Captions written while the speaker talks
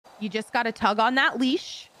You just got to tug on that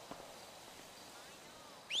leash.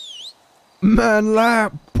 Man,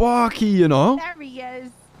 like Barky, you know? There he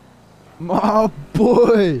is. My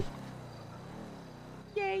boy.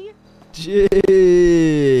 Yay.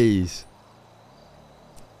 Jeez.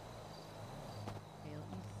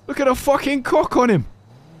 Look at the fucking cock on him.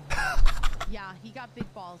 Yeah, he got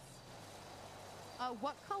big balls.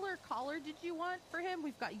 What color collar did you want for him?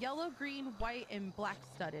 We've got yellow, green, white, and black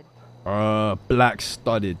studded. Black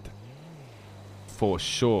studded. For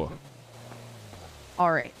sure.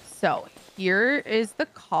 All right, so here is the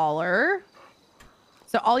collar.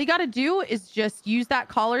 So all you got to do is just use that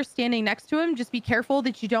collar standing next to him. Just be careful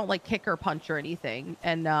that you don't like kick or punch or anything.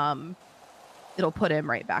 And it'll put him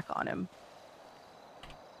right back on him.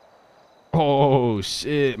 Oh,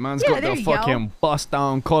 shit. Man's got the fucking bust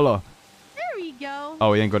down collar. There we go.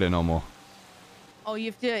 Oh, he ain't got it no more. Oh, you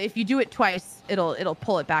have to, if you do it twice, it'll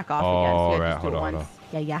pull it back off again. So you have to just do it once.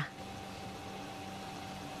 Yeah.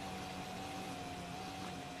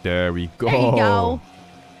 There we go. There you go.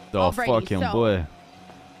 The Alrighty, fucking boy.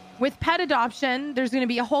 With pet adoption, there's going to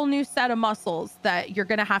be a whole new set of muscles that you're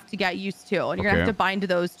going to have to get used to. And you're going to have to bind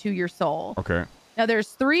those to your soul. Okay. Now, there's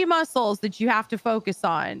 3 muscles that you have to focus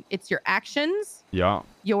on. It's your actions. Yeah.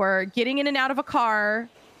 Your getting in and out of a car.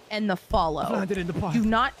 And the follow. Do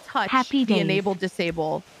not touch the enable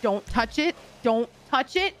disable. Don't touch it. Don't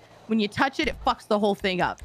touch it. When you touch it, it fucks the whole thing up.